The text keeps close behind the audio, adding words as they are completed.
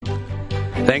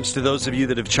Thanks to those of you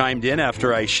that have chimed in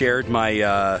after I shared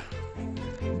my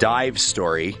dive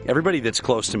story. Everybody that's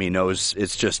close to me knows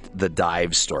it's just the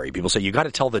dive story. People say, you got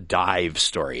to tell the dive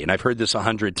story. And I've heard this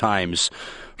 100 times.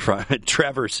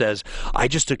 Trevor says, I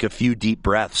just took a few deep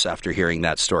breaths after hearing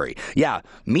that story. Yeah,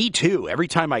 me too. Every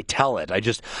time I tell it, I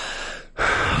just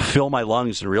fill my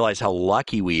lungs and realize how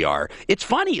lucky we are. It's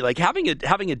funny, like having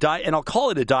a dive, and I'll call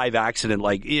it a dive accident,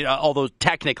 like, you know, although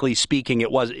technically speaking it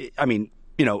was, I mean,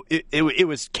 you know, it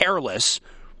was careless,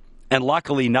 and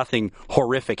luckily nothing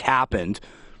horrific happened,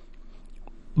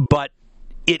 but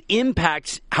it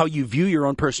impacts how you view your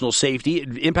own personal safety.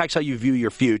 It impacts how you view your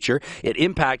future. It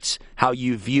impacts how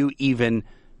you view even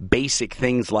basic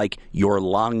things like your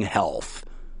lung health.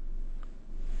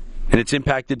 And it's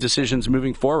impacted decisions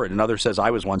moving forward. Another says, I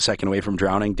was 1 second away from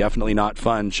drowning. Definitely not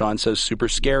fun. Sean says, super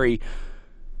scary.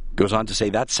 Goes on to say,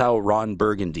 that's how Ron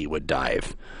Burgundy would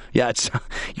dive. Yeah,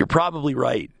 you're probably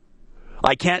right.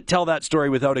 I can't tell that story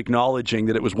without acknowledging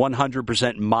that it was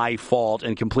 100% my fault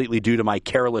and completely due to my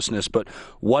carelessness, but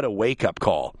what a wake-up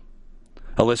call.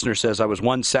 A listener says, I was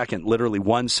 1 second, literally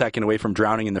 1 second away from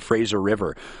drowning in the Fraser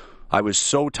River. I was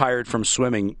so tired from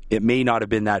swimming, it may not have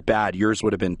been that bad. Yours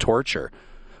would have been torture.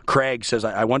 Craig says,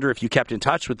 I wonder if you kept in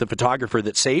touch with the photographer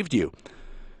that saved you.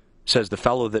 Says, the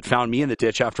fellow that found me in the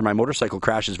ditch after my motorcycle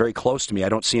crash is very close to me. I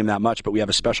don't see him that much, but we have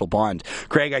a special bond.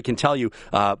 Craig, I can tell you,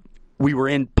 we were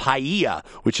in Paia,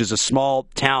 which is a small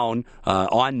town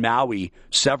on Maui,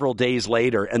 several days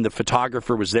later, and the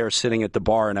photographer was there sitting at the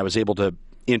bar, and I was able to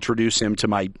introduce him to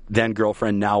my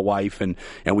then-girlfriend, now wife, and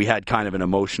we had kind of an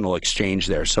emotional exchange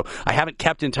there. So I haven't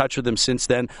kept in touch with him since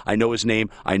then. I know his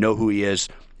name, I know who he is,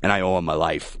 and I owe him my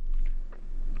life.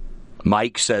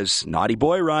 Mike says, naughty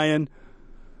boy, Ryan,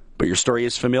 but your story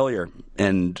is familiar.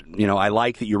 And, you know, I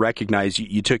like that you recognize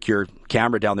you took your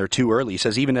camera down there too early. He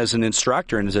says, even as an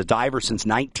instructor and as a diver since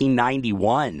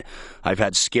 1991, I've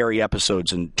had scary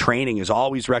episodes, and training is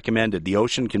always recommended. The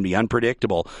ocean can be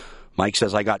unpredictable. Mike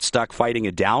says, I got stuck fighting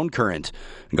a down current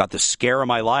and got the scare of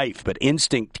my life, but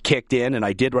instinct kicked in and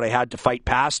I did what I had to fight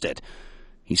past it.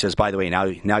 He says, by the way, now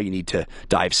you need to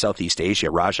dive Southeast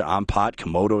Asia, Raja Ampat,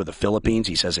 Komodo, the Philippines.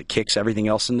 He says it kicks everything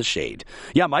else in the shade.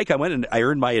 Yeah, Mike, I went and I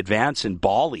earned my advance in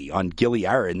Bali on Gili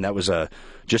Air, and that was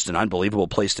just an unbelievable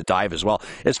place to dive as well.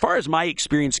 As far as my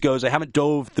experience goes, I haven't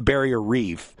dove the Barrier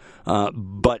Reef,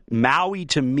 but Maui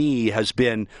to me has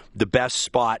been the best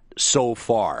spot so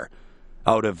far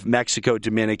out of Mexico,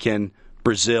 Dominican,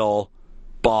 Brazil,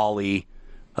 Bali.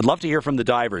 I'd love to hear from the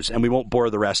divers, and we won't bore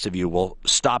the rest of you. We'll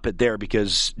stop it there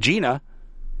because, Gina,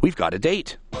 we've got a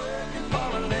date.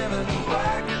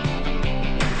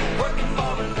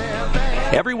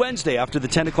 Every Wednesday after the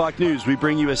 10 o'clock news, we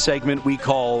bring you a segment we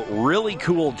call Really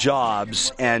Cool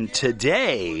Jobs, and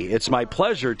today it's my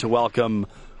pleasure to welcome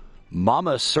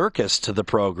Mama Circus to the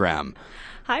program.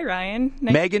 Hi, Ryan.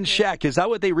 Nice Meghan Schech, is that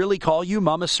what they really call you,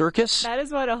 Mama Circus? That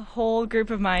is what a whole group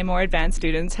of my more advanced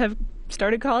students have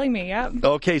started calling me, yeah.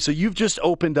 Okay, so you've just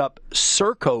opened up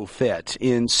Circofit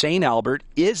in St. Albert.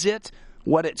 Is it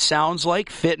what it sounds like,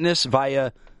 fitness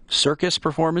via circus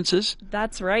performances?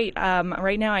 That's right.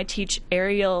 Right now I teach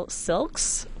aerial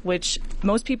silks, which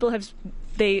most people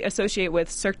they associate with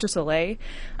Cirque du Soleil.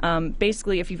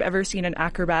 Basically, if you've ever seen an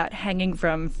acrobat hanging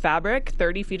from fabric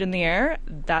 30 feet in the air,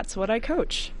 that's what I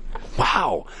coach.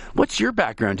 Wow. What's your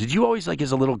background? Did you always, like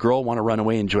as a little girl, want to run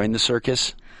away and join the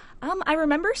circus? I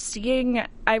remember seeing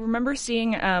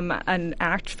an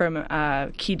act from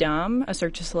Quidam, a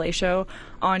Cirque du Soleil show,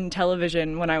 on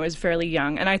television when I was fairly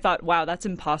young, and I thought, wow, that's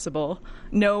impossible.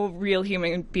 No real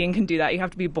human being can do that. You have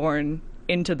to be born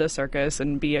into the circus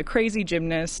and be a crazy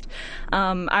gymnast.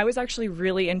 I was actually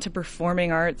really into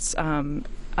performing arts.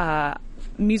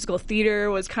 Musical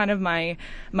theater was kind of my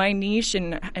niche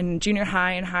in junior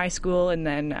high and high school, and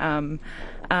then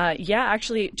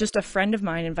actually just a friend of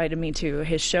mine invited me to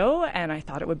his show, and I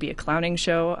thought it would be a clowning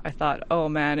show. I thought, oh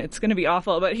man, it's going to be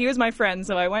awful, but he was my friend,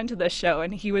 so I went to this show,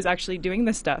 and he was actually doing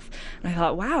this stuff, and I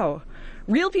thought, wow,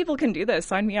 real people can do this,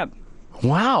 sign me up.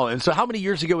 Wow. And so how many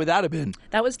years ago would that have been?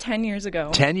 That was 10 years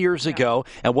ago. 10 years ago.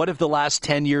 And what have the last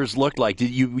 10 years looked like?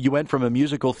 You went from a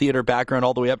musical theater background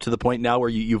all the way up to the point now where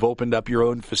you've opened up your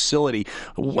own facility.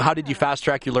 Yeah. How did you fast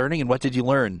track your learning, and what did you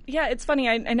learn? Yeah, it's funny.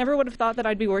 I never would have thought that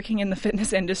I'd be working in the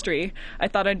fitness industry. I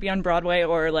thought I'd be on Broadway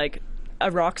or like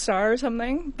a rock star or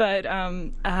something. But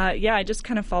I just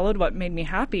kind of followed what made me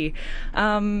happy.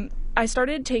 I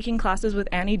started taking classes with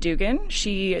Annie Dugan.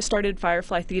 She started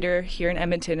Firefly Theatre here in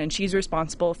Edmonton, and she's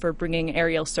responsible for bringing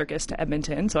aerial circus to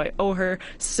Edmonton, so I owe her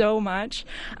so much.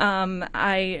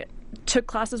 I took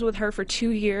classes with her for 2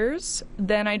 years.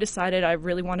 Then I decided I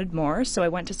really wanted more, so I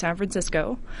went to San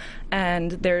Francisco,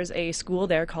 and there's a school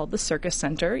there called the Circus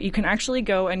Center. You can actually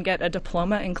go and get a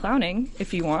diploma in clowning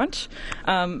if you want.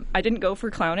 I didn't go for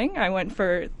clowning. I went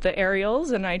for the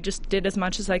aerials, and I just did as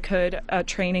much as I could,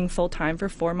 training full-time for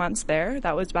 4 months there.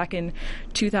 That was back in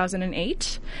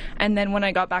 2008. And then when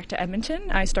I got back to Edmonton,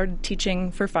 I started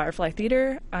teaching for Firefly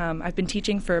Theatre. I've been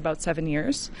teaching for about 7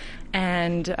 years,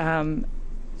 and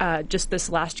just this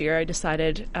last year, I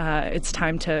decided it's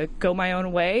time to go my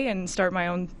own way and start my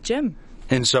own gym.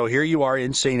 And so here you are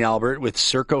in St. Albert with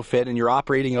CircoFit, and you're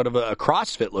operating out of a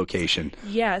CrossFit location.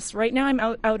 Yes. Right now I'm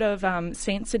out of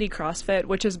Saint City CrossFit,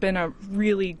 which has been a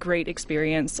really great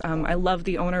experience. I love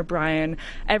the owner, Brian.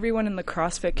 Everyone in the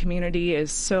CrossFit community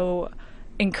is so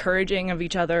encouraging of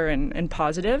each other and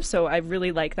positive, so I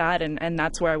really like that, and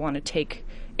that's where I want to take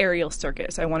aerial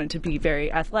circus. I want it to be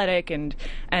very athletic and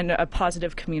a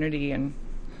positive community and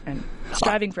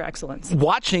striving for excellence.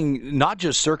 Watching not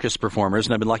just circus performers,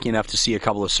 and I've been lucky enough to see a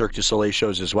couple of Cirque du Soleil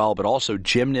shows as well, but also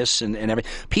gymnasts and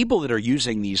everything. People that are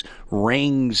using these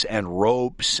rings and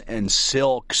ropes and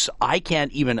silks. I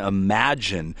can't even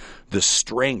imagine the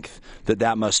strength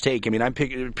that must take. I mean, I'm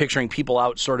picturing people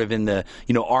out sort of in the,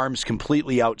 arms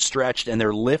completely outstretched, and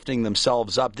they're lifting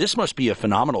themselves up. This must be a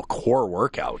phenomenal core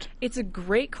workout. It's a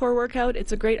great core workout.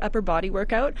 It's a great upper body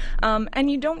workout. And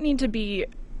you don't need to be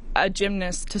a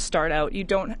gymnast to start out.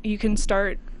 You can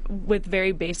start with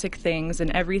very basic things, and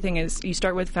everything is, you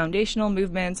start with foundational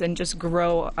movements and just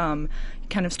grow,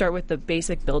 kind of start with the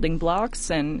basic building blocks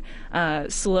and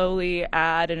slowly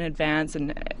add and advance.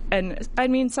 And I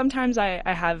mean, sometimes I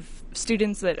have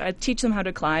students that I teach them how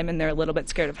to climb, and they're a little bit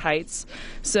scared of heights.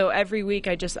 So every week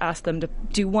I just ask them to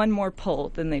do one more pull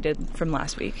than they did from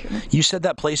last week. You said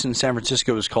that place in San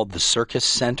Francisco is called the Circus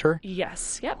Center?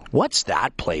 Yes. Yep. What's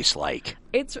that place like?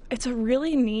 It's a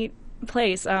really neat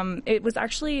place. It was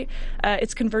actually,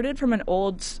 it's converted from an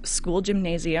old school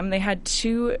gymnasium. They had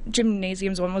 2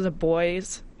 gymnasiums. One was a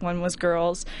boys, one was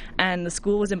girls, and the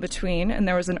school was in between, and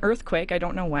there was an earthquake. I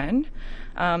don't know when.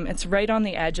 It's right on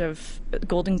the edge of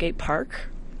Golden Gate Park.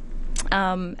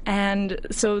 And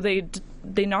so they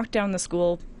knocked down the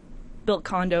school, built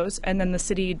condos, and then the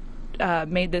city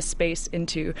made this space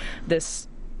into this.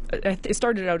 It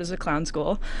started out as a clown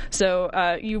school.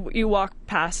 So you walk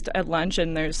past at lunch,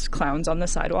 and there's clowns on the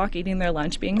sidewalk eating their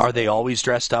lunch. Are they always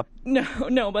dressed up?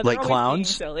 No, but like they're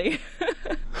clowns? Always being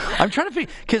silly. I'm trying to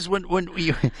figure, because when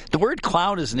the word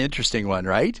clown is an interesting one,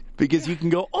 right? Because you can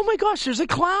go, oh my gosh, there's a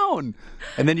clown,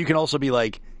 and then you can also be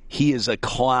like, he is a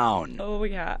clown. Oh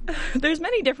yeah, there's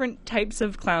many different types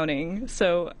of clowning.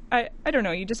 So I don't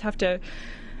know. You just have to.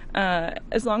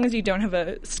 As long as you don't have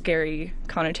a scary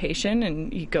connotation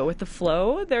and you go with the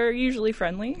flow, they're usually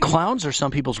friendly. Clowns are some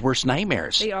people's worst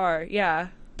nightmares. They are, yeah.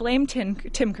 Blame Tim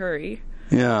Curry.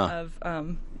 Yeah.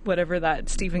 Of whatever that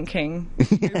Stephen King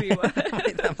movie was.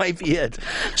 That might be it.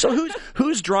 So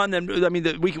who's drawn them? I mean,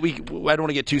 I don't want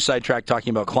to get too sidetracked talking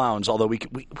about clowns, although we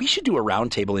should do a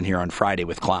round table in here on Friday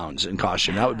with clowns in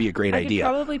costume. That would be a great idea. I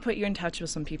could probably put you in touch with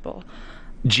some people.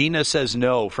 Gina says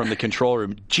no from the control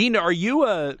room. Gina, are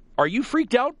you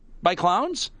freaked out by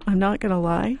clowns? I'm not going to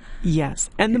lie. Yes.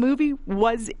 And the movie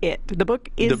was It. The book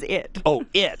is It. Oh,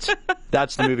 It.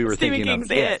 That's the movie we're thinking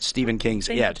King's of. It. Stephen King's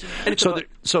It.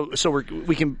 So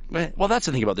we can. Well, that's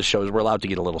the thing about the show is we're allowed to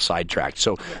get a little sidetracked.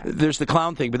 So there's the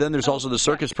clown thing, but then there's also the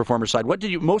circus performer side. What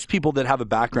did most people that have a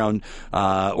background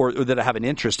or that have an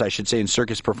interest, I should say, in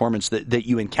circus performance that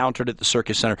you encountered at the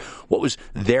Circus Center? What was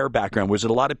their background? Was it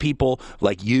a lot of people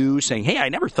like you saying, "Hey, I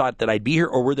never thought that I'd be here,"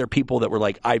 or were there people that were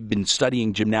like, "I've been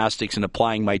studying gymnastics and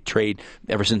applying my trade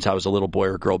ever since I was a little boy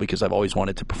or girl because I've always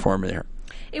wanted to perform there"?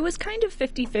 It was kind of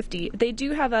 50-50. They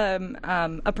do have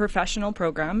a professional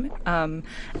program,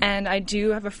 and I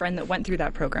do have a friend that went through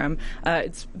that program.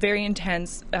 It's very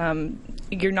intense.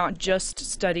 You're not just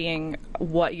studying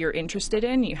what you're interested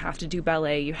in. You have to do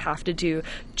ballet. You have to do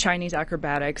Chinese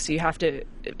acrobatics. You have to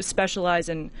specialize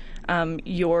in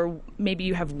maybe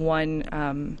you have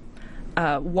one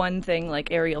thing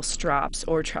like aerial straps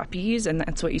or trapeze, and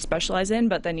that's what you specialize in,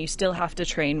 but then you still have to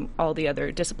train all the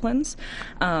other disciplines.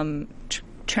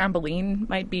 Trampoline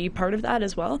might be part of that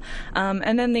as well.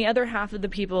 And then the other half of the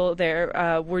people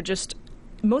there were just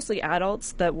mostly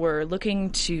adults that were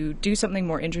looking to do something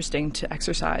more interesting to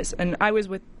exercise. And I was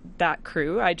with that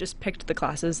crew. I just picked the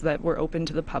classes that were open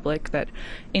to the public that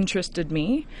interested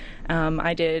me.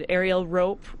 I did aerial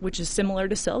rope, which is similar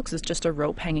to silks. It's just a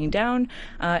rope hanging down.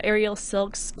 Aerial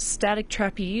silks, static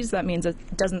trapeze. That means it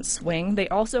doesn't swing. They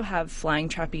also have flying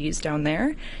trapeze down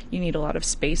there. You need a lot of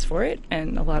space for it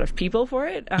and a lot of people for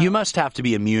it. You must have to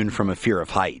be immune from a fear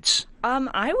of heights.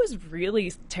 I was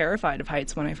really terrified of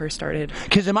heights when I first started.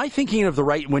 Because am I thinking of the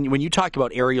right when you talk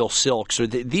about aerial silks, or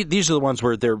these are the ones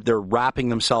where they're wrapping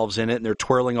themselves in it and they're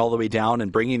twirling all the way down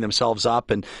and bringing themselves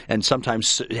up and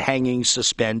sometimes hanging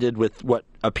suspended with what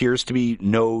appears to be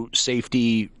no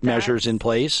safety measures in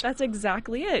place? That's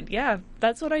exactly it. Yeah,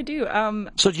 that's what I do.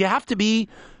 So do you have to be,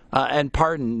 and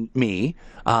pardon me,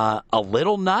 a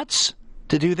little nuts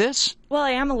to do this? Well,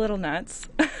 I am a little nuts.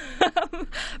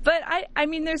 But I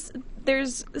mean,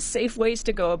 there's safe ways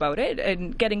to go about it,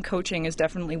 and getting coaching is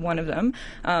definitely one of them.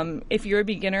 If you're a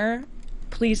beginner,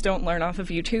 please don't learn off of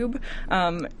YouTube.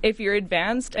 If you're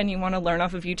advanced and you want to learn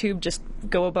off of YouTube, just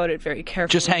go about it very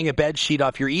carefully. Just hang a bed sheet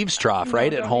off your eaves trough,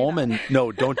 right, at home. And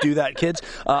no, don't do that, kids.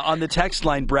 On the text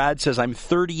line, Brad says, I'm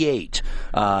 38.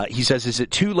 He says, is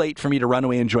it too late for me to run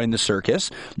away and join the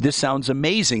circus? This sounds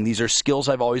amazing. These are skills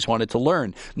I've always wanted to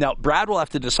learn. Now, Brad will have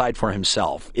to decide for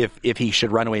himself if he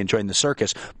should run away and join the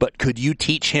circus. But could you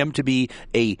teach him to be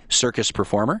a circus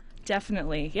performer?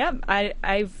 Definitely. Yeah.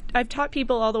 I've taught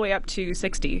people all the way up to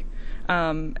 60.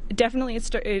 Definitely,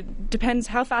 it depends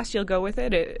how fast you'll go with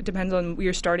it. It depends on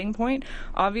your starting point.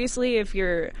 Obviously, if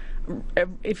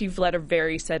you've led a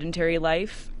very sedentary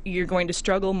life, you're going to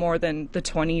struggle more than the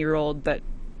 20-year-old that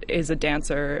is a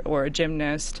dancer or a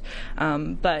gymnast.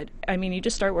 But, I mean, you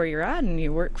just start where you're at and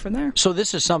you work from there. So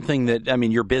this is something that, I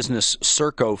mean, your business,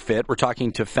 Circofit, we're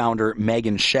talking to founder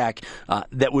Meghan Schech,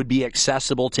 that would be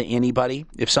accessible to anybody.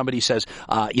 If somebody says,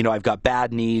 I've got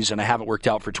bad knees and I haven't worked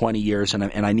out for 20 years and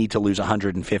I need to lose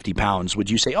 150 pounds,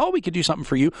 would you say, we could do something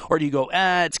for you? Or do you go,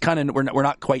 it's kind of, we're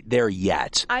not quite there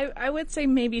yet? I would say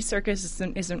maybe circus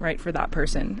isn't right for that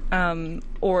person,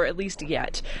 or at least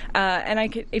yet.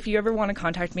 And if you ever want to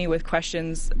contact me with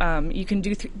questions, you can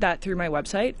do that through my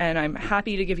website, and I'm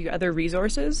happy to give you other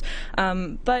resources.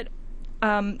 But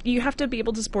you have to be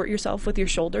able to support yourself with your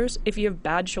shoulders. If you have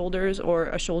bad shoulders or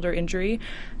a shoulder injury,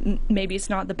 maybe it's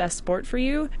not the best sport for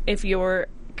you. If you're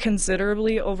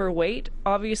considerably overweight,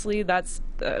 obviously that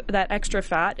extra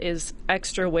fat is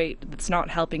extra weight that's not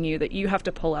helping you, that you have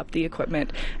to pull up the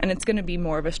equipment, and it's going to be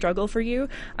more of a struggle for you.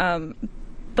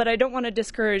 But I don't want to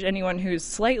discourage anyone who's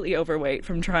slightly overweight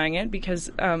from trying it, because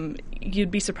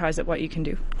you'd be surprised at what you can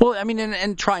do. Well, I mean,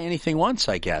 and try anything once,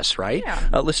 I guess, right?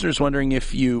 Yeah. Listeners wondering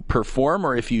if you perform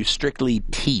or if you strictly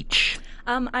teach.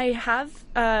 I have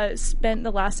spent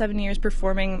the last 7 years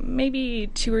performing maybe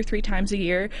 2 or 3 times a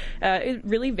year. It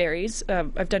really varies.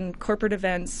 I've done corporate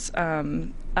events.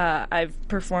 I've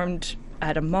performed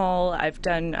at a mall. I've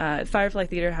done Firefly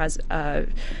Theatre has a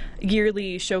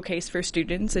yearly showcase for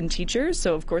students and teachers,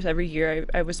 so of course every year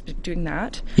I was doing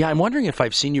that. Yeah, I'm wondering if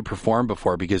I've seen you perform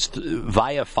before, because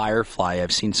via Firefly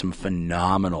I've seen some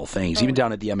phenomenal things, even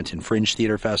down at the Edmonton Fringe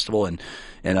Theatre Festival and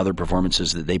other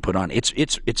performances that they put on.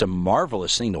 It's a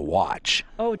marvelous thing to watch.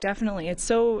 Oh, definitely. It's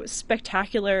so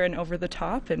spectacular and over the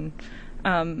top, and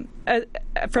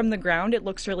from the ground it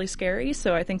looks really scary,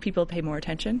 so I think people pay more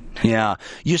attention. Yeah.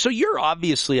 So you're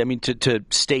obviously, I mean, to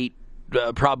state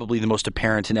probably the most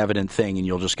apparent and evident thing, and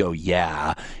you'll just go,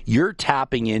 yeah, you're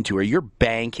tapping into, or you're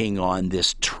banking on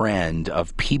this trend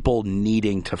of people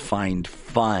needing to find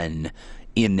fun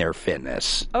in their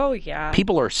fitness. Oh, yeah.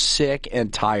 People are sick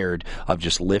and tired of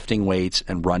just lifting weights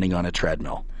and running on a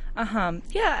treadmill.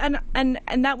 Yeah,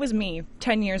 and that was me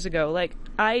 10 years ago. Like,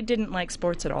 I didn't like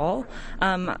sports at all.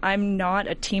 I'm not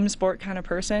a team sport kind of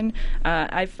person.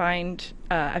 I find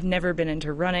I've never been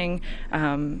into running.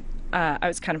 I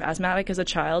was kind of asthmatic as a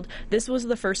child. This was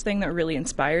the first thing that really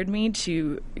inspired me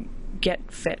to get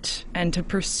fit and to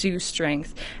pursue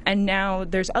strength. And now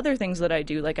there's other things that I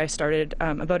do. Like, I started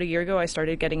about a year ago, I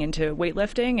started getting into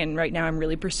weightlifting, and right now I'm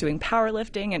really pursuing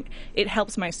powerlifting, and it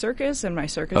helps my circus, and my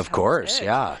circus of course,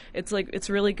 yeah. It's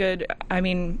really good. I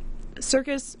mean,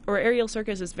 circus or aerial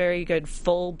circus is very good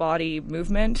full body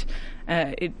movement.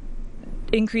 It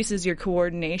increases your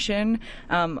coordination.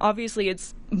 Obviously,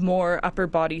 it's more upper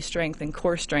body strength and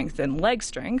core strength than leg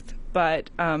strength, but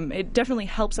it definitely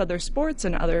helps other sports,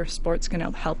 and other sports can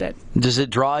help it. Does it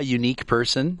draw a unique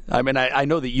person? I mean, I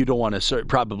know that you don't want to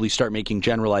probably start making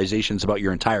generalizations about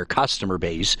your entire customer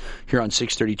base here on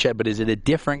 630 Ched, but is it a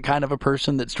different kind of a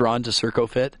person that's drawn to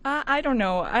Circofit? I don't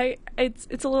know. It's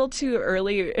a little too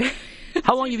early.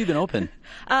 How long have you been open?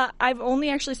 I've only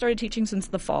actually started teaching since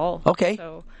the fall. Okay.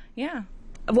 So, yeah.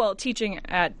 Well, teaching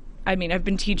at I mean, I've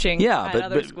been teaching at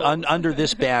other schools. Under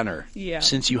this banner,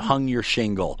 since you hung your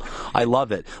shingle. I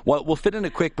love it. Well, we'll fit in a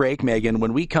quick break, Meghan.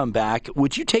 When we come back,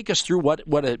 would you take us through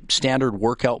what a standard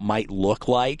workout might look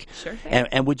like? Sure thing.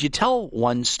 And would you tell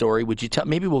one story? Would you tell?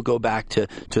 Maybe we'll go back to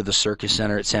the Circus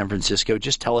Center at San Francisco.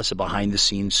 Just tell us a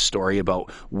behind-the-scenes story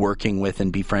about working with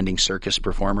and befriending circus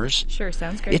performers. Sure,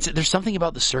 sounds great. There's something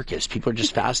about the circus. People are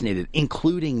just fascinated,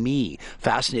 including me,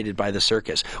 fascinated by the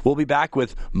circus. We'll be back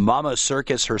with Mama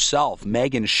Circus herself,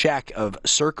 Meghan Schech of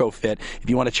CircoFit. If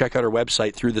you want to check out her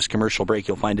website through this commercial break,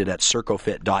 you'll find it at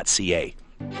circofit.ca.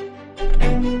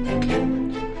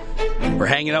 We're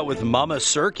hanging out with Mama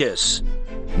Circus,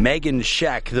 Meghan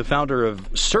Schech, the founder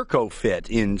of CircoFit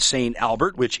in St.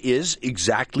 Albert, which is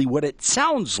exactly what it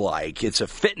sounds like. It's a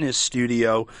fitness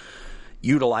studio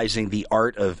utilizing the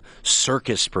art of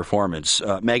circus performance.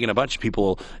 Meghan, a bunch of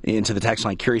people into the text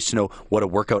line curious to know what a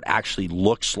workout actually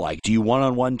looks like. Do you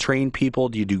one-on-one train people?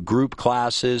 Do you do group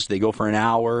classes? They go for an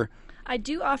hour? I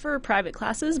do offer private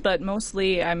classes, but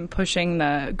mostly I'm pushing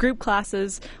the group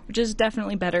classes, which is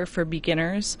definitely better for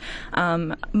beginners.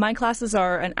 My classes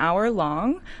are an hour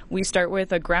long. We start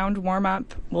with a ground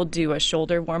warm-up. We'll do a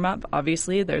shoulder warm-up.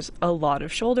 Obviously, there's a lot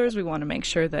of shoulders. We want to make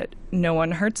sure that no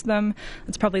one hurts them.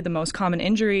 That's probably the most common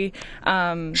injury.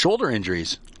 Shoulder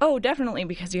injuries? Oh, definitely,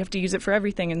 because you have to use it for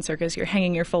everything in circus. You're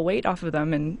hanging your full weight off of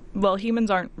them, and, well,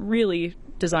 humans aren't really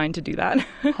designed to do that.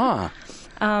 Huh.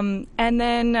 And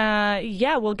then,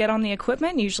 we'll get on the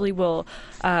equipment. Usually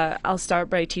I'll start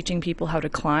by teaching people how to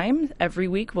climb. Every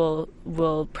week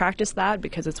we'll practice that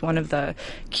because it's one of the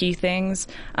key things.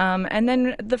 And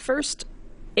then the first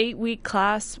 8-week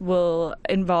class will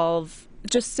involve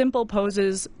just simple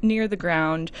poses near the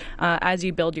ground as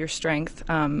you build your strength.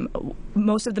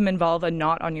 Most of them involve a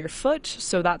knot on your foot,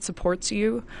 so that supports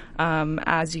you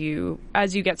as you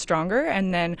get stronger.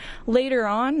 And then later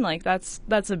on, like that's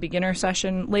a beginner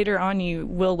session. Later on, you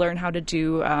will learn how to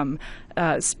do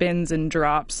spins and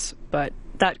drops, but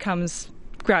that comes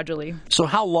gradually. So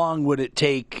how long would it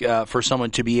take for someone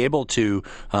to be able to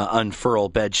unfurl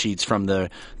bed sheets from their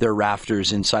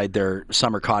rafters inside their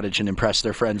summer cottage and impress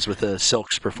their friends with a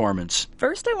Silks performance?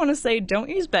 First, I want to say don't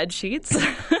use bed sheets.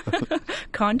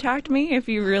 Contact me if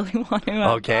you really want to.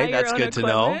 Okay, that's good to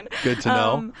know. Good to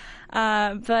know.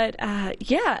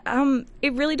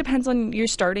 It really depends on your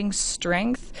starting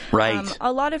strength. Right.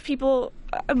 A lot of people,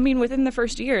 I mean, within the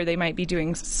first year, they might be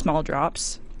doing small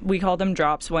drops. We call them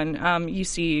drops when you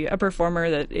see a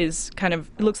performer that is kind of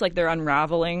looks like they're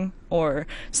unraveling or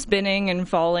spinning and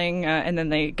falling, and then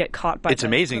they get caught by. It's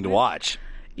amazing to watch.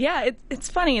 Yeah, it's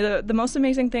funny. The most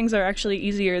amazing things are actually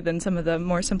easier than some of the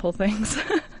more simple things.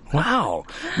 Wow.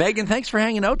 Meghan, thanks for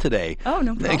hanging out today. Oh,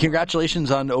 no problem. And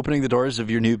congratulations on opening the doors of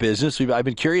your new business. I've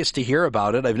been curious to hear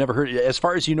about it. I've never heard. As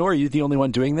far as you know, are you the only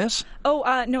one doing this?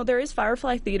 Oh, no, there is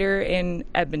Firefly Theatre in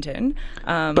Edmonton.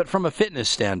 But from a fitness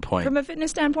standpoint?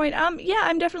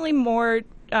 I'm definitely more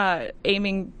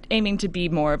aiming to be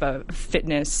more of a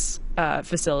fitness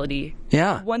facility.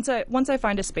 Yeah. Once I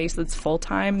find a space that's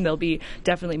full-time, there'll be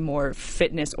definitely more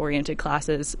fitness-oriented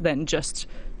classes than just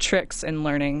tricks and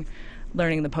learning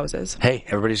the poses. Hey,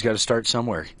 everybody's got to start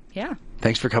somewhere. Yeah.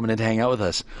 Thanks for coming in to hang out with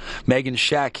us. Meghan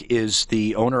Schech is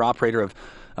the owner-operator of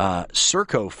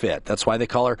CircoFit. That's why they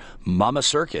call her Mama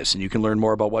Circus. And you can learn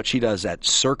more about what she does at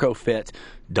circofit.ca.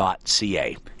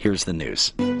 Here's the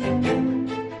news.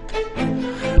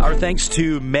 Our thanks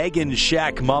to Meghan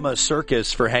Schech, Mama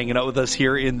Circus, for hanging out with us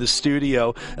here in the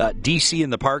studio. DC in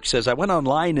the Park says, I went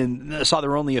online and saw there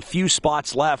were only a few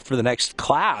spots left for the next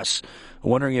class.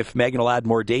 Wondering if Meghan will add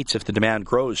more dates if the demand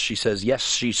grows. She says, yes,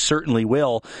 she certainly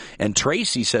will. And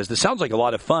Tracy says, this sounds like a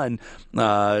lot of fun.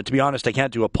 To be honest, I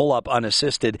can't do a pull-up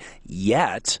unassisted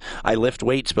yet. I lift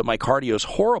weights, but my cardio is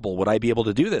horrible. Would I be able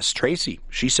to do this? Tracy,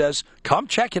 she says, come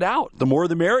check it out. The more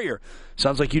the merrier.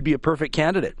 Sounds like you'd be a perfect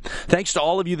candidate. Thanks to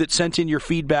all of you that sent in your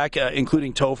feedback,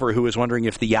 including Topher, who was wondering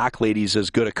if the Yak Lady's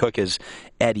as good a cook as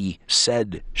Eddie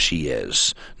said she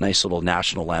is. Nice little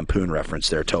National Lampoon reference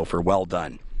there, Topher. Well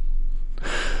done.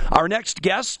 Our next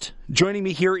guest, joining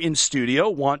me here in studio,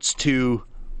 wants to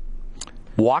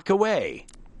walk away.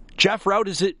 Jeff Rout,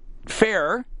 is it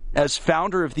fair, as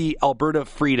founder of the Alberta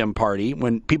Freedom Party,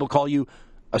 when people call you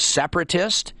a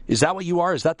separatist? Is that what you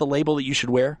are? Is that the label that you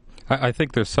should wear? I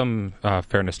think there's some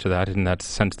fairness to that, in that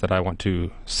sense that I want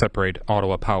to separate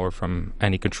Ottawa power from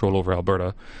any control over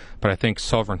Alberta. But I think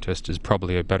sovereigntist is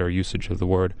probably a better usage of the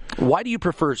word. Why do you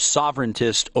prefer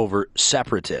sovereigntist over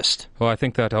separatist? Well, I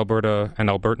think that Alberta and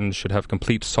Albertans should have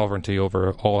complete sovereignty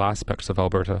over all aspects of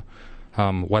Alberta.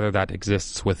 Whether that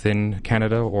exists within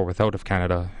Canada or without of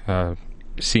Canada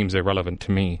seems irrelevant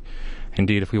to me.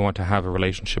 indeed, if we want to have a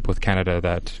relationship with Canada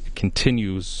that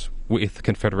continues with the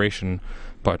Confederation,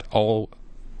 but all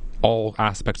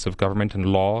aspects of government and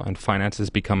law and finances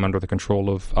become under the control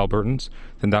of Albertans,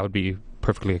 then that would be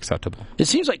perfectly acceptable. It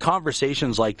seems like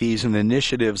conversations like these and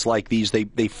initiatives like these,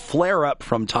 they flare up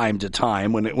from time to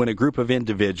time when a group of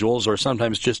individuals, or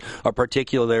sometimes just a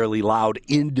particularly loud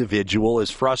individual,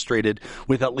 is frustrated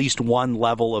with at least one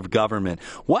level of government.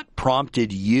 What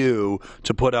prompted you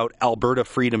to put out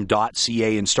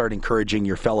albertafreedom.ca and start encouraging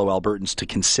your fellow Albertans to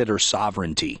consider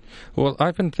sovereignty? Well,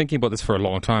 I've been thinking about this for a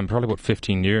long time, probably about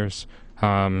 15 years.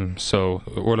 So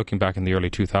we're looking back in the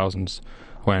early 2000s.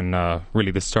 When really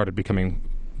this started becoming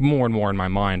more and more in my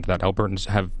mind that Albertans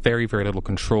have very, very little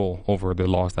control over the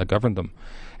laws that govern them.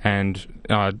 And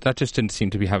that just didn't seem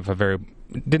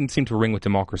to ring with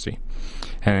democracy.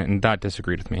 And that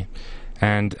disagreed with me.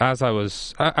 And as I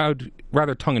would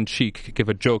rather tongue-in-cheek give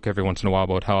a joke every once in a while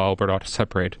about how Alberta ought to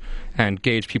separate and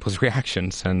gauge people's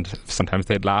reactions. And sometimes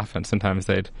they'd laugh and sometimes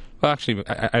they'd... Well, actually,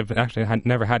 I've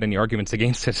never had any arguments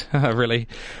against it, really,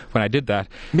 when I did that.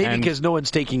 Maybe because no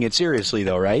one's taking it seriously,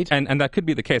 though, right? And that could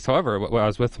be the case. However, I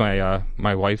was with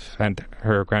my wife and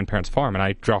her grandparents' farm, and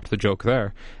I dropped the joke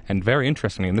there. And very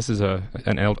interestingly, and this is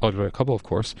an elderly couple, of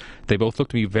course, they both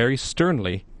looked at me very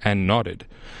sternly and nodded.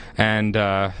 And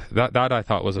that I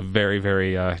thought was a very,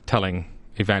 very telling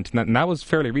event. And that was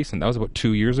fairly recent. That was about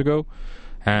 2 years ago.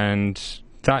 And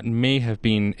that may have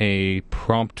been a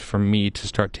prompt for me to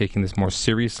start taking this more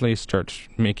seriously, start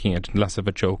making it less of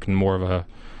a joke and more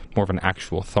of an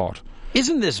actual thought.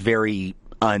 Isn't this very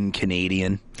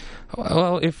un-Canadian?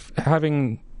 Well, if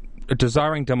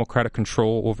desiring democratic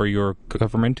control over your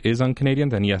government is un-Canadian,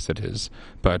 then yes, it is.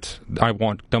 But I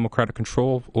want democratic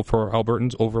control for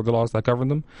Albertans over the laws that govern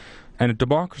them. And a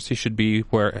democracy should be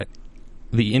where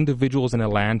the individuals in a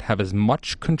land have as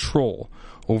much control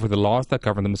over the laws that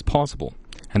govern them as possible.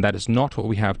 And that is not what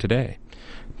we have today.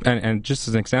 And just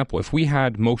as an example, if we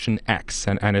had Motion X,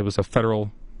 and it was a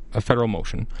federal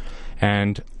motion,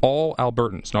 and all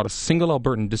Albertans, not a single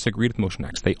Albertan disagreed with Motion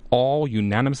X, they all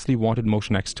unanimously wanted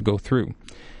Motion X to go through,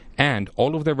 and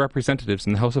all of their representatives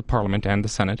in the House of Parliament and the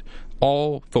Senate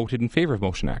all voted in favor of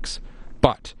Motion X.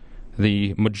 But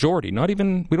the majority, we don't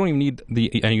even need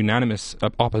a unanimous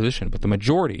opposition, but the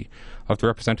majority of the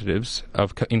representatives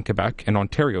in Quebec and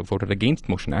Ontario voted against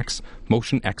Motion X.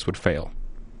 Motion X would fail,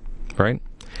 right?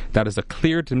 That is a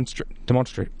clear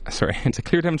demonstration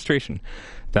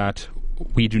that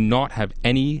we do not have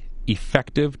any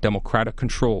effective democratic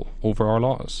control over our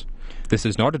laws. This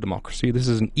is not a democracy. This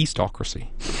is an Eastocracy.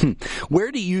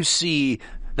 Where do you see...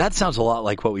 That sounds a lot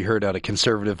like what we heard out of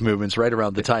conservative movements right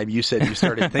around the time you said you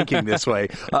started thinking this way.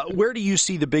 Where do you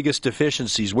see the biggest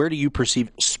deficiencies? Where do you perceive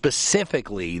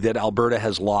specifically that Alberta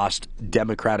has lost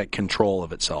democratic control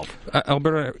of itself?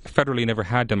 Alberta federally never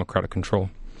had democratic control.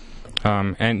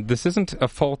 And this isn't a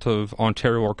fault of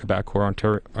Ontario or Quebec or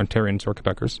Ontarians or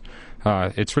Quebecers.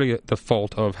 It's really the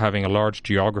fault of having a large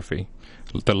geography.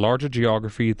 The larger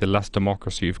geography, the less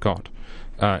democracy you've got.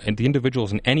 And the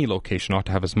individuals in any location ought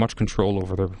to have as much control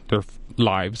over their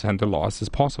lives and their laws as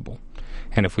possible.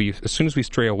 And as soon as we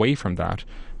stray away from that,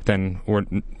 then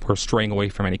we're straying away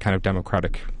from any kind of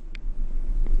democratic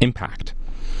impact.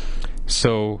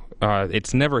 So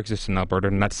it's never existed in Alberta,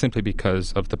 and that's simply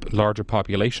because of the larger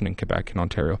population in Quebec and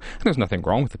Ontario. And there's nothing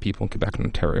wrong with the people in Quebec and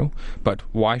Ontario, but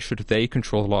why should they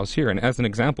control the laws here? And as an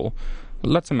example,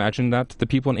 let's imagine that the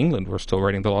people in England were still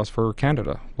writing the laws for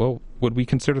Canada. Well, would we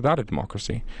consider that a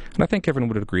democracy? And I think everyone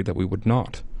would agree that we would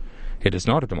not. It is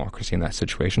not a democracy in that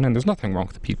situation, and there's nothing wrong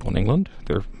with the people in England.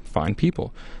 They're fine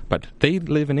people. But they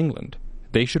live in England.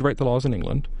 They should write the laws in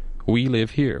England. We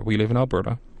live here. We live in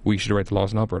Alberta. We should write the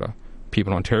laws in Alberta.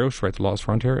 People in Ontario should write the laws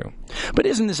for Ontario. But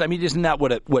isn't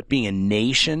that what being a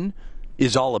nation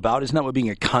is all about? Isn't that what being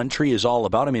a country is all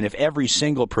about? I mean, if every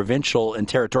single provincial and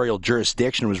territorial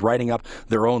jurisdiction was writing up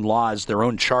their own laws, their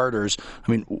own charters,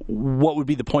 I mean, what would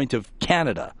be the point of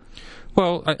Canada?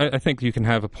 Well, I think you can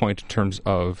have a point in terms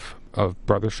of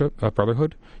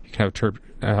brotherhood. You can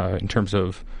have in terms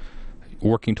of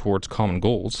working towards common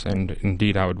goals, and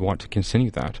indeed I would want to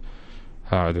continue that.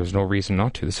 There's no reason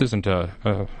not to. This isn't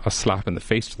a slap in the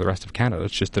face to the rest of Canada.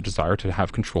 It's just a desire to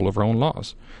have control over our own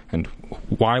laws. And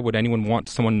why would anyone want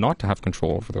someone not to have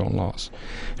control over their own laws?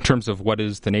 In terms of what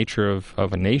is the nature of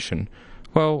a nation,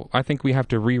 well, I think we have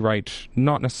to rewrite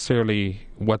not necessarily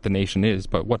what the nation is,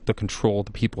 but what the control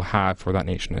the people have for that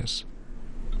nation is.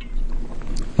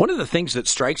 One of the things that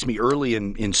strikes me early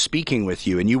in speaking with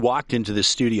you, and you walked into this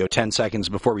studio 10 seconds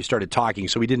before we started talking,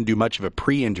 so we didn't do much of a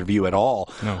pre-interview at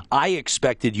all. No. I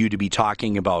expected you to be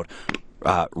talking about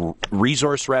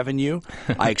resource revenue.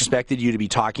 I expected you to be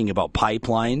talking about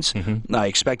pipelines. Mm-hmm. I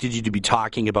expected you to be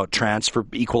talking about transfer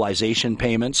equalization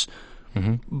payments.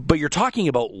 Mm-hmm. But you're talking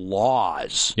about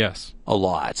laws. Yes. A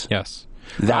lot. Yes.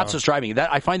 That's what's driving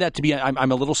that. I find that to be.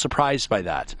 I'm a little surprised by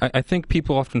that. I think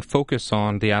people often focus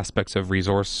on the aspects of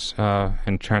resource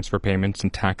and transfer payments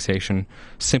and taxation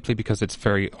simply because it's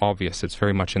very obvious. It's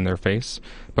very much in their face.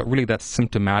 But really, that's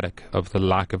symptomatic of the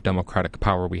lack of democratic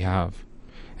power we have.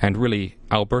 And really,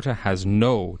 Alberta has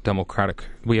no democratic.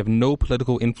 We have no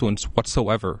political influence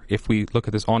whatsoever. If we look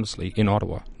at this honestly, in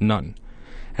Ottawa, none.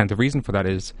 And the reason for that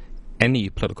is, any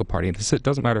political party, it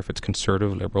doesn't matter if it's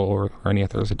conservative, liberal, or any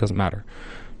others, it doesn't matter.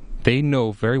 They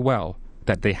know very well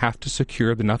that they have to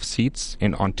secure enough seats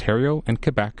in Ontario and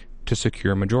Quebec to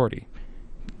secure a majority.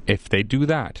 If they do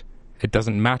that, it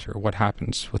doesn't matter what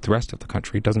happens with the rest of the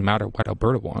country. It doesn't matter what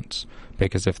Alberta wants,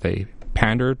 because if they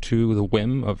pander to the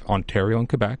whim of Ontario and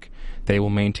Quebec, they will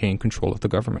maintain control of the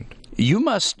government. You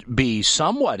must be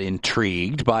somewhat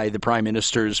intrigued by the Prime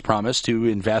Minister's promise to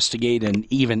investigate and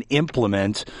even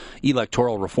implement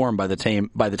electoral reform by the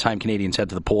time Canadians head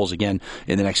to the polls again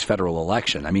in the next federal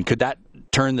election. I mean, could that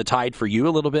turn the tide for you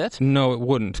a little bit? No, it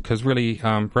wouldn't, because really,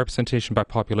 representation by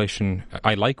population,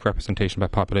 I like representation by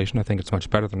population. I think it's much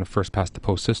better than a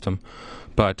first-past-the-post system.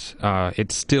 But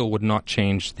it still would not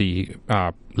change the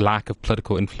lack of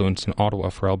political influence in Ottawa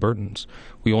for Albertans.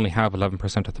 We only have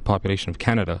 11% of the population of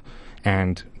Canada,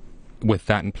 and with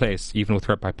that in place, even with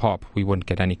rep by pop, we wouldn't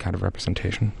get any kind of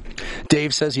representation.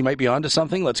 Dave says he might be onto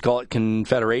something. Let's call it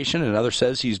confederation. Another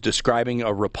says he's describing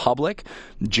a republic.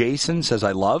 Jason says,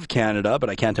 I love Canada, but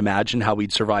I can't imagine how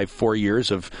we'd survive 4 years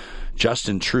of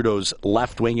Justin Trudeau's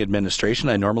left-wing administration.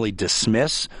 I normally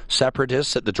dismiss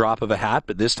separatists at the drop of a hat,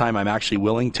 but this time I'm actually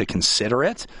willing to consider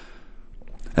it.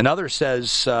 Another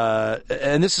says,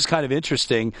 and this is kind of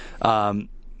interesting,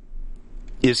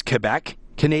 is Quebec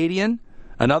Canadian?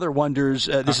 Another wonders,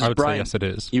 this is I would Brian. say yes, it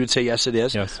is. You would say yes, it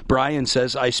is? Yes. Brian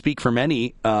says, I speak for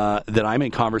many that I'm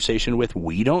in conversation with.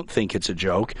 We don't think it's a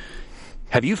joke.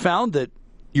 Have you found that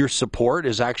your support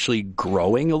is actually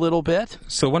growing a little bit?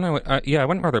 So when I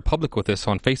went rather public with this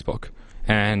on Facebook,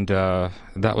 and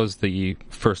that was the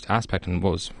first aspect, and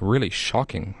what was really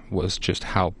shocking was just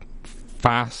how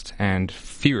fast and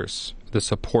fierce the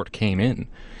support came in.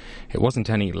 It wasn't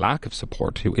any lack of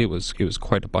support. It was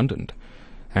quite abundant.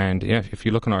 And yeah, if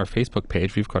you look on our Facebook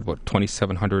page, we've got,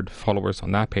 2,700 followers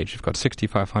on that page. We've got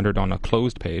 6,500 on a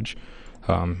closed page.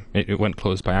 It went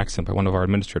closed by accident by one of our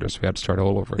administrators, so we had to start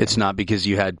all over again. It's not because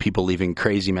you had people leaving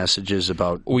crazy messages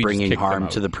about bringing harm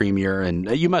to the Premier,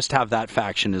 and you must have that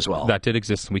faction as well. That did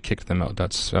exist, and we kicked them out.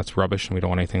 That's rubbish, and we don't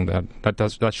want anything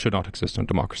that should not exist in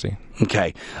democracy.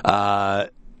 Okay.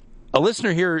 A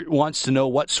listener here wants to know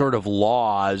what sort of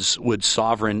laws would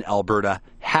sovereign Alberta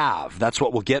have. That's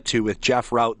what we'll get to with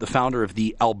Jeff Rout, the founder of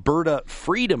the Alberta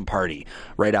Freedom Party,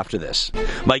 right after this.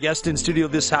 My guest in studio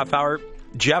this half hour,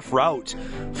 Jeff Rout,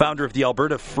 founder of the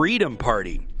Alberta Freedom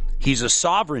Party. He's a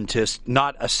sovereigntist,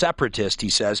 not a separatist, he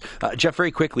says. Jeff,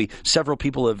 very quickly, several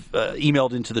people have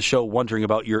emailed into the show wondering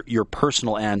about your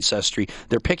personal ancestry.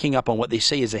 They're picking up on what they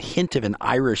say is a hint of an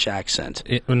Irish accent.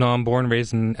 No, I'm born and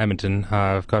raised in Edmonton.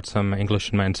 I've got some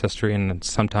English in my ancestry, and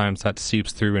sometimes that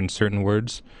seeps through in certain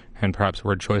words and perhaps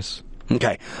word choice.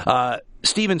 Okay.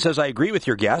 Stephen says, I agree with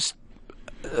your guest.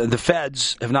 The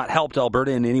feds have not helped Alberta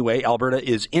in any way. Alberta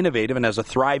is innovative and has a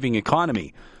thriving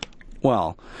economy.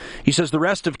 Well, he says the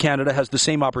rest of Canada has the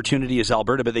same opportunity as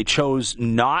Alberta, but they chose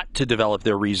not to develop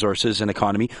their resources and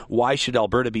economy. Why should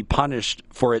Alberta be punished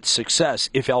for its success?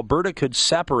 If Alberta could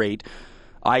separate,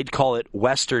 I'd call it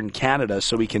Western Canada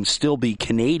so we can still be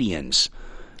Canadians.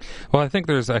 Well, I think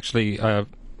there's actually,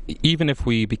 even if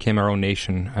we became our own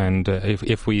nation, and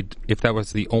if that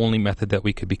was the only method that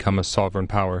we could become a sovereign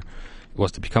power,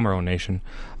 was to become our own nation,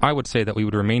 I would say that we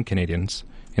would remain Canadians,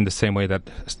 in the same way that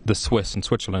the Swiss and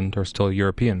Switzerland are still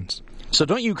Europeans. So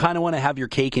don't you kind of want to have your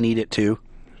cake and eat it too?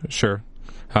 Sure.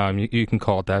 You can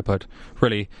call it that, but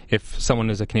really, if someone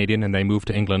is a Canadian and they move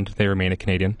to England, they remain a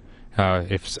Canadian.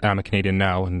 If I'm a Canadian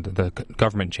now and the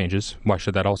government changes, why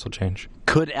should that also change?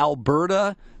 Could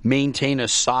Alberta maintain a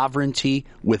sovereignty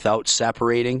without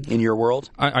separating in your world?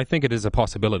 I think it is a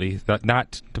possibility.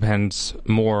 That depends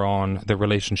more on the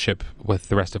relationship with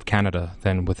the rest of Canada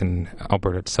than within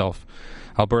Alberta itself.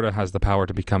 Alberta has the power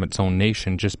to become its own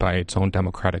nation just by its own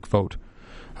democratic vote.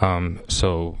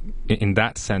 So in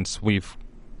that sense,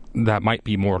 that might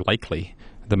be more likely,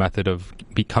 the method of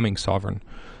becoming sovereign.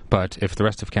 But if the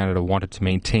rest of Canada wanted to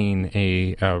maintain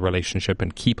a relationship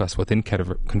and keep us within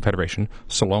Confederation,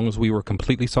 so long as we were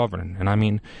completely sovereign, and I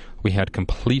mean we had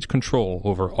complete control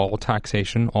over all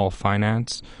taxation, all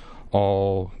finance,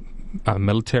 all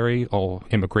military, all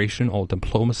immigration, all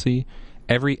diplomacy,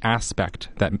 every aspect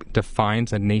that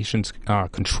defines a nation's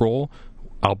control,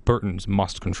 Albertans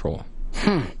must control.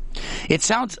 It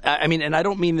sounds, I mean, and I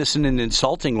don't mean this in an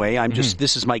insulting way. I'm just,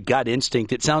 this is my gut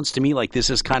instinct. It sounds to me like this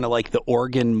is kind of like the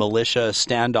Oregon militia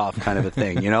standoff kind of a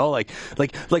thing, you know? Like,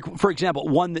 for example,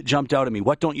 one that jumped out at me.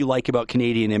 What don't you like about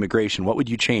Canadian immigration? What would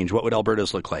you change? What would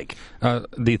Alberta's look like?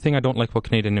 The thing I don't like about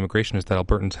Canadian immigration is that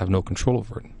Albertans have no control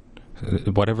over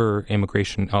it. Whatever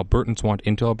immigration Albertans want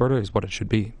into Alberta is what it should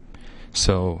be.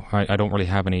 So I don't really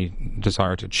have any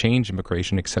desire to change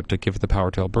immigration except to give the power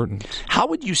to Albertans. How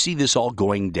would you see this all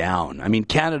going down? I mean,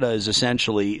 Canada is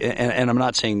essentially, and I'm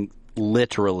not saying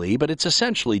literally, but it's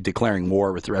essentially declaring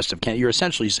war with the rest of Canada. You're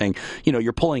essentially saying, you know,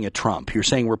 you're pulling a Trump. You're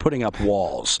saying we're putting up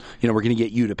walls. You know, we're going to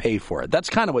get you to pay for it. That's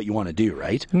kind of what you want to do,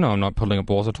 right? No, I'm not putting up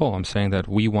walls at all. I'm saying that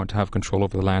we want to have control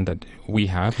over the land that we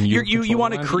have. And you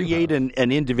want to create an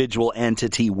individual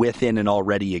entity within an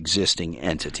already existing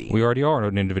entity. We already are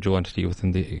an individual entity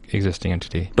within the existing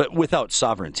entity. But without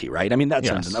sovereignty, right? I mean, that's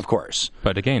yes. Of course.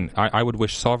 But again, I would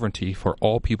wish sovereignty for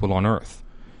all people on Earth.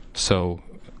 So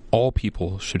all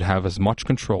people should have as much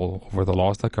control over the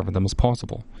laws that govern them as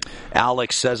possible.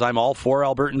 Alex says, I'm all for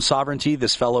Albertan sovereignty.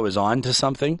 This fellow is on to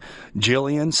something.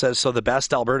 Jillian says, so the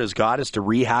best Alberta's got is to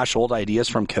rehash old ideas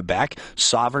from Quebec.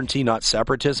 Sovereignty, not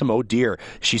separatism. Oh dear.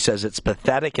 She says it's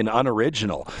pathetic and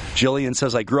unoriginal. Jillian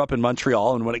says, I grew up in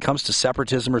Montreal, and when it comes to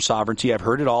separatism or sovereignty, I've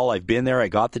heard it all. I've been there. I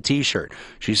got the t-shirt.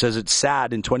 She says it's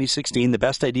sad. In 2016, the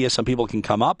best idea some people can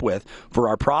come up with for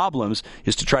our problems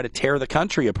is to try to tear the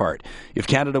country apart. If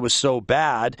Canada was so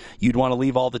bad, you'd want to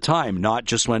leave all the time, not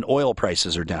just when oil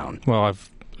prices are down. Well,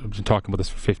 I've been talking about this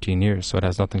for 15 years, so it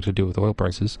has nothing to do with oil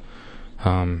prices.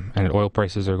 And oil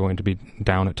prices are going to be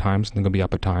down at times, and they're going to be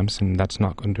up at times, and that's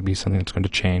not going to be something that's going to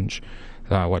change.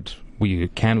 What we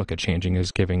can look at changing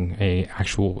is giving a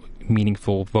actual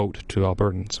meaningful vote to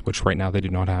Albertans, which right now they do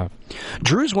not have.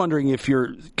 Drew's wondering if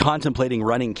you're contemplating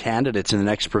running candidates in the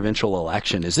next provincial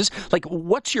election. Is this, like,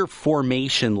 what's your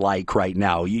formation like right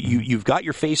now? You've got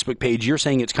your Facebook page. You're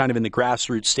saying it's kind of in the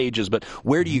grassroots stages, but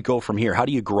where do you go from here? How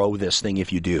do you grow this thing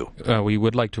if you do? We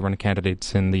would like to run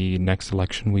candidates in the next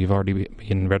election. We've already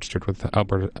been registered with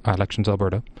Elections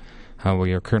Alberta.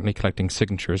 We are currently collecting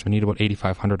signatures. We need about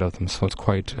 8,500 of them, so it's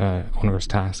quite an onerous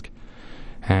task.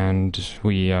 And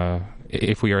we,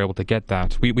 if we are able to get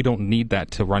that, we don't need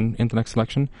that to run in the next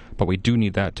election, but we do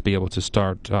need that to be able to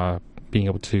start being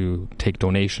able to take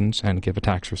donations and give a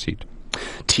tax receipt.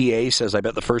 TA says, I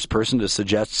bet the first person to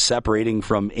suggest separating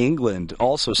from England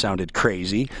also sounded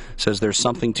crazy. Says there's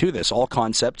something to this. All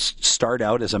concepts start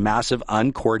out as a massive,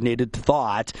 uncoordinated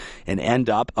thought and end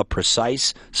up a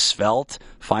precise, svelte,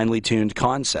 finely tuned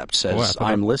concept. Says,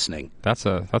 I'm listening. That's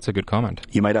a good comment.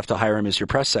 You might have to hire him as your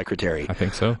press secretary. I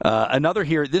think so. Another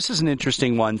here, this is an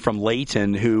interesting one from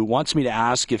Leighton, who wants me to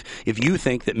ask if you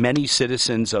think that many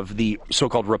citizens of the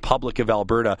so-called Republic of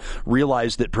Alberta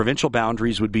realize that provincial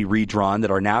boundaries would be redrawn,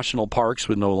 that our national parks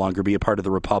would no longer be a part of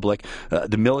the Republic,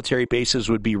 the military bases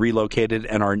would be relocated,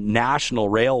 and our national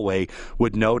railway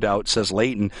would no doubt, says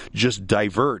Leighton, just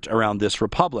divert around this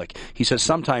Republic. He says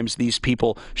sometimes these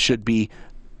people should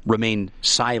remain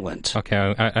silent. Okay,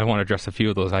 I want to address a few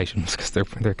of those items because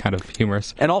they're kind of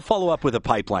humorous. And I'll follow up with a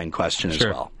pipeline question as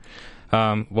well.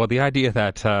 Well, the idea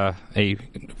that a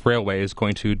railway is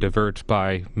going to divert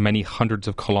by many hundreds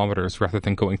of kilometers rather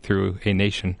than going through a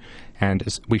nation,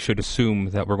 and we should assume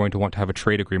that we're going to want to have a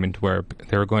trade agreement where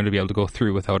they're going to be able to go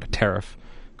through without a tariff,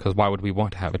 because why would we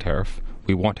want to have a tariff?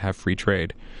 We want to have free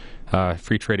trade.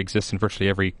 Free trade exists in virtually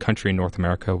every country in North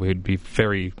America. It'd be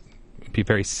very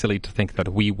silly to think that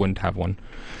we wouldn't have one,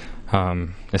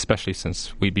 especially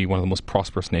since we'd be one of the most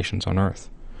prosperous nations on Earth.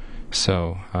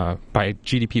 So, by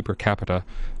GDP per capita,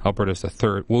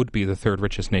 Alberta would be the third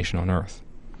richest nation on Earth.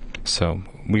 So,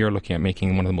 we are looking at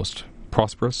making one of the most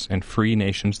prosperous and free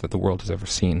nations that the world has ever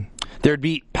seen. There'd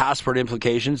be passport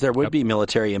implications. There would be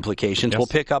military implications. Yes. We'll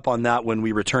pick up on that when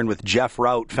we return with Jeff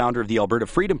Rout, founder of the Alberta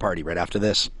Freedom Party, right after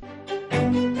this.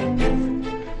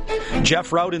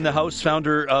 Jeff Rout in the House,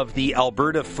 founder of the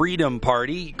Alberta Freedom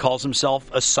Party, calls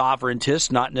himself a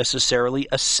sovereigntist, not necessarily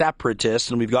a separatist,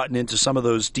 and we've gotten into some of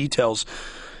those details.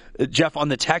 Jeff, on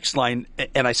the text line,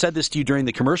 and I said this to you during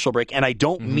the commercial break, and I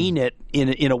don't mean it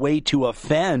in a way to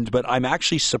offend, but I'm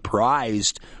actually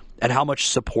surprised at how much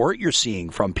support you're seeing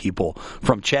from people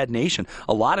from Chad Nation.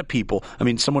 A lot of people, I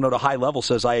mean, someone at a high level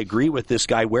says, I agree with this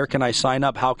guy. Where can I sign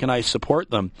up? How can I support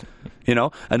them? You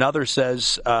know, another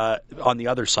says, on the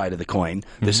other side of the coin,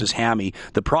 this is hammy,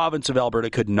 the province of Alberta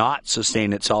could not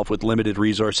sustain itself with limited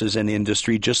resources and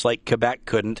industry, just like Quebec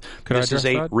couldn't. This is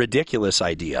a ridiculous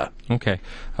idea. Okay.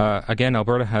 Again,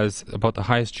 Alberta has about the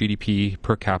highest GDP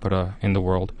per capita in the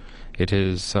world. It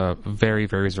is very,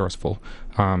 very resourceful.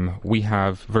 We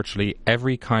have virtually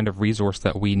every kind of resource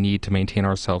that we need to maintain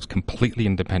ourselves completely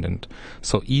independent.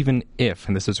 So even if,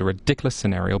 and this is a ridiculous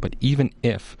scenario, but even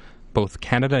if both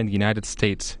Canada and the United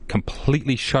States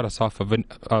completely shut us off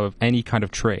of any kind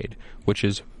of trade, which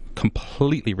is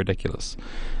completely ridiculous,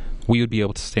 we would be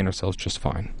able to sustain ourselves just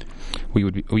fine.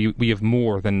 We have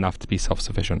more than enough to be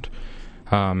self-sufficient.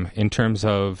 In terms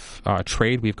of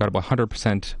trade, we've got about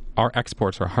 100%. Our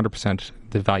exports are 100%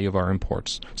 the value of our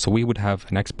imports. So we would have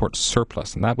an export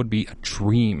surplus, and that would be a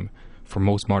dream for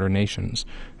most modern nations.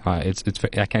 I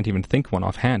can't even think one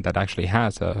offhand that actually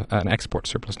has an export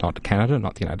surplus, not Canada,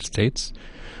 not the United States.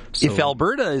 So, if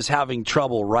Alberta is having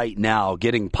trouble right now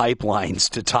getting pipelines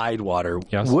to Tidewater,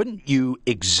 yes, wouldn't you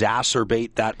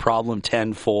exacerbate that problem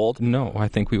tenfold? No, I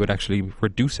think we would actually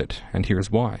reduce it, and here's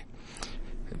why.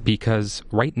 Because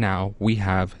right now we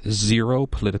have zero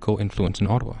political influence in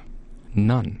Ottawa.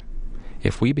 None.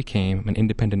 If we became an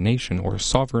independent nation or a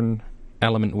sovereign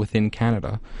element within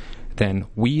Canada, then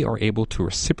we are able to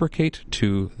reciprocate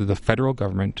to the federal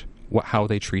government how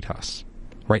they treat us.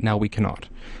 Right now we cannot.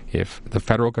 If the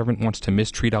federal government wants to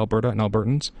mistreat Alberta and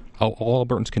Albertans, all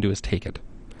Albertans can do is take it.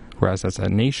 Whereas as a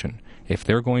nation, if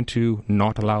they're going to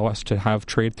not allow us to have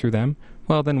trade through them,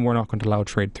 well, then we're not going to allow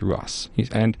trade through us.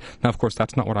 And now, of course,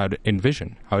 that's not what I would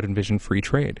envision. I would envision free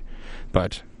trade.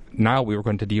 But now we were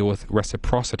going to deal with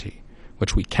reciprocity,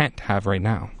 which we can't have right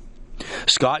now.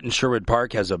 Scott in Sherwood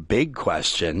Park has a big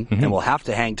question, and we'll have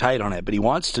to hang tight on it, but he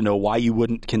wants to know why you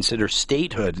wouldn't consider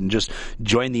statehood and just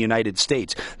join the United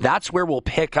States. That's where we'll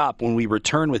pick up when we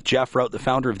return with Jeff Rout, the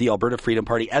founder of the Alberta Freedom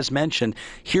Party. As mentioned,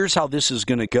 here's how this is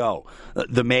going to go.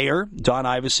 The mayor, Don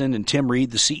Iveson, and Tim Reed,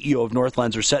 the CEO of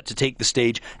Northlands, are set to take the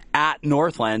stage at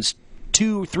Northlands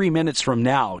 2-3 minutes from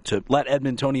now to let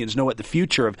Edmontonians know what the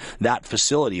future of that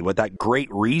facility, what that great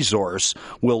resource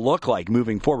will look like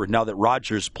moving forward now that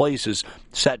Rogers Place is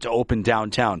set to open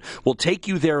downtown. We'll take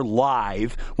you there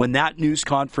live when that news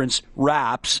conference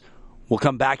wraps. We'll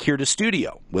come back here to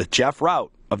studio with Jeff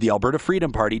Rout of the Alberta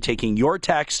Freedom Party taking your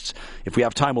texts. If we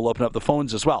have time, we'll open up the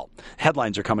phones as well.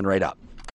 Headlines are coming right up.